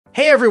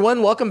Hey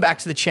everyone, welcome back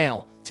to the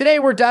channel. Today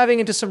we're diving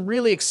into some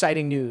really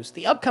exciting news,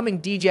 the upcoming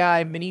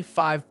DJI Mini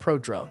 5 Pro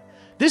drone.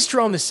 This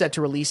drone is set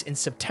to release in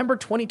September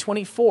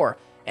 2024,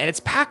 and it's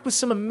packed with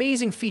some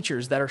amazing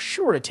features that are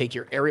sure to take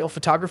your aerial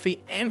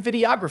photography and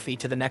videography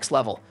to the next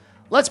level.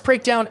 Let's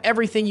break down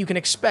everything you can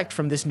expect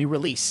from this new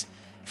release.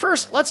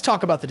 First, let's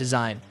talk about the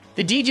design.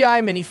 The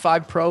DJI Mini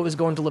 5 Pro is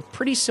going to look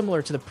pretty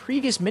similar to the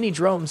previous mini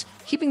drones,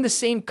 keeping the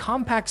same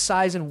compact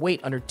size and weight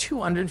under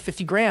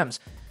 250 grams.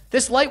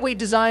 This lightweight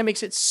design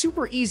makes it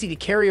super easy to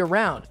carry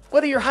around,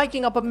 whether you're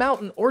hiking up a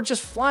mountain or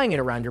just flying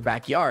it around your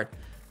backyard.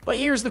 But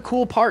here's the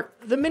cool part,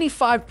 the Mini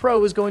 5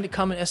 Pro is going to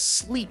come in a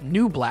sleek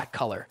new black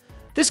color.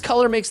 This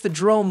color makes the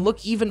drone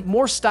look even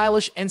more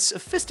stylish and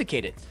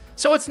sophisticated.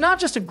 So it's not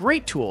just a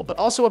great tool, but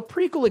also a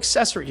pretty cool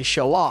accessory to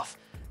show off.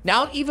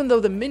 Now, even though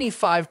the Mini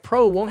 5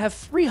 Pro won't have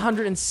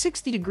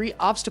 360-degree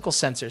obstacle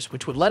sensors,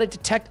 which would let it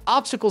detect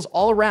obstacles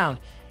all around,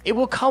 it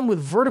will come with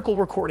vertical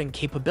recording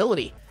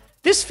capability.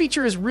 This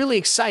feature is really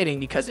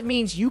exciting because it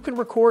means you can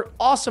record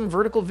awesome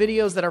vertical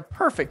videos that are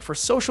perfect for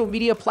social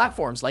media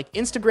platforms like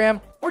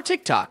Instagram or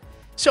TikTok.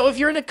 So if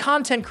you're into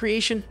content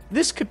creation,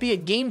 this could be a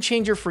game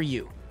changer for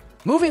you.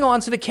 Moving on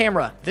to the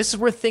camera, this is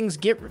where things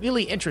get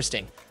really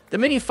interesting. The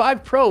Mini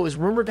 5 Pro is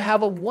rumored to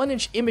have a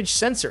 1-inch image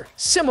sensor,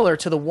 similar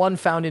to the one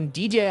found in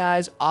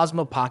DJI's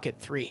Osmo Pocket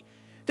 3.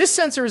 This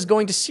sensor is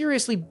going to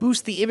seriously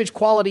boost the image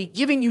quality,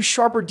 giving you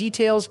sharper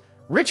details,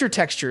 richer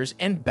textures,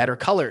 and better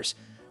colors.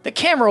 The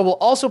camera will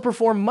also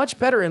perform much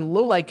better in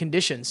low-light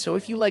conditions, so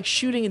if you like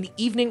shooting in the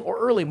evening or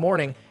early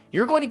morning,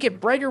 you're going to get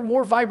brighter,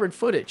 more vibrant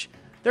footage.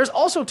 There's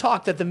also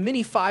talk that the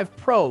Mini 5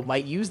 Pro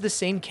might use the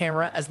same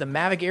camera as the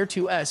Mavic Air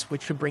 2S,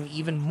 which could bring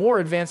even more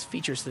advanced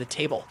features to the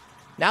table.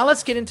 Now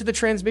let's get into the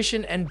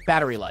transmission and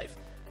battery life.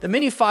 The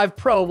Mini 5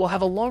 Pro will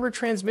have a longer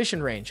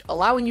transmission range,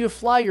 allowing you to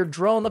fly your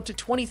drone up to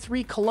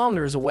 23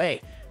 kilometers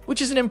away, which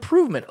is an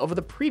improvement over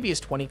the previous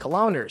 20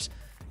 kilometers.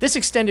 This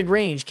extended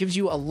range gives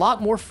you a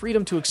lot more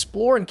freedom to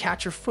explore and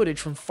capture footage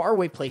from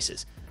faraway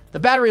places. The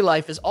battery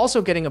life is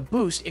also getting a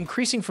boost,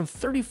 increasing from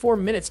 34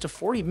 minutes to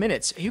 40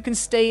 minutes. You can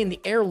stay in the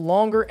air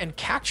longer and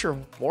capture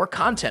more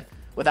content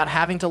without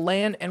having to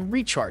land and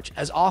recharge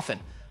as often.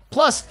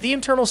 Plus, the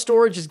internal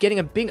storage is getting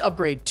a big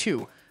upgrade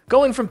too,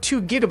 going from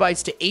 2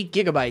 gigabytes to 8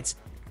 gigabytes,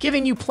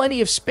 giving you plenty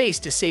of space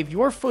to save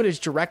your footage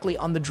directly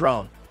on the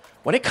drone.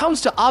 When it comes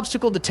to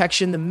obstacle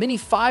detection, the Mini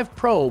 5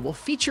 Pro will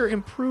feature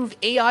improved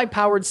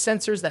AI-powered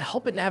sensors that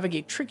help it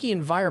navigate tricky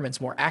environments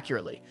more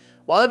accurately.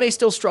 While it may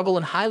still struggle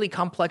in highly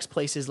complex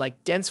places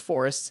like dense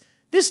forests,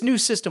 this new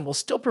system will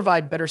still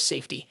provide better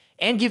safety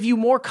and give you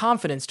more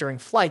confidence during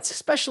flights,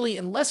 especially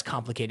in less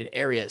complicated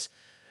areas.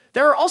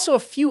 There are also a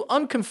few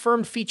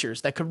unconfirmed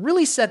features that could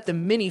really set the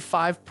Mini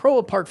 5 Pro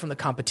apart from the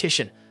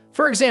competition.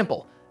 For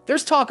example,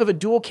 there's talk of a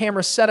dual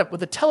camera setup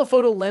with a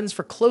telephoto lens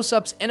for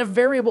close-ups and a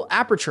variable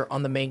aperture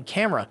on the main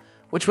camera,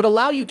 which would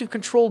allow you to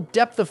control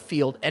depth of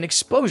field and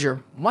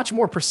exposure much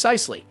more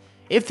precisely.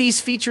 If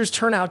these features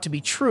turn out to be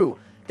true,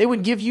 they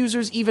would give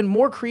users even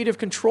more creative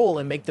control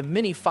and make the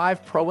Mini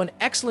 5 Pro an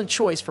excellent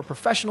choice for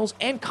professionals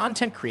and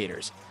content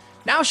creators.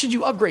 Now, should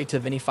you upgrade to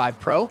the Mini 5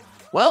 Pro?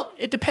 Well,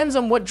 it depends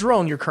on what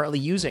drone you're currently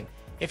using.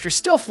 If you're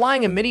still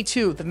flying a Mini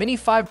 2, the Mini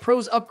 5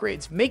 Pro's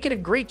upgrades make it a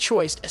great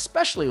choice,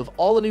 especially with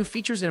all the new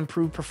features and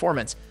improved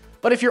performance.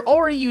 But if you're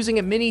already using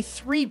a Mini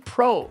 3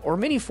 Pro or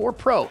Mini 4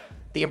 Pro,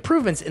 the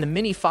improvements in the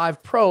Mini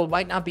 5 Pro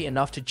might not be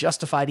enough to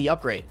justify the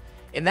upgrade.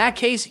 In that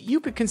case, you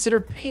could consider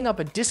picking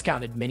up a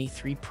discounted Mini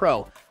 3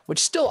 Pro, which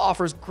still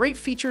offers great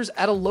features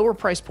at a lower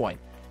price point.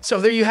 So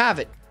there you have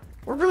it.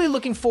 We're really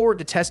looking forward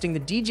to testing the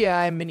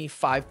DJI Mini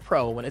 5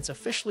 Pro when it's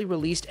officially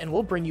released, and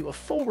we'll bring you a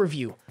full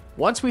review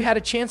once we had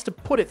a chance to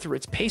put it through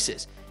its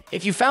paces.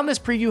 If you found this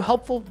preview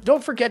helpful,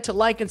 don't forget to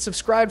like and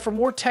subscribe for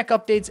more tech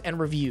updates and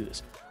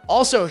reviews.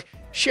 Also,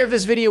 share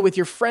this video with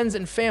your friends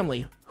and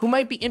family who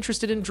might be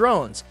interested in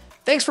drones.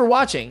 Thanks for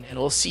watching, and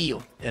we'll see you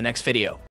in the next video.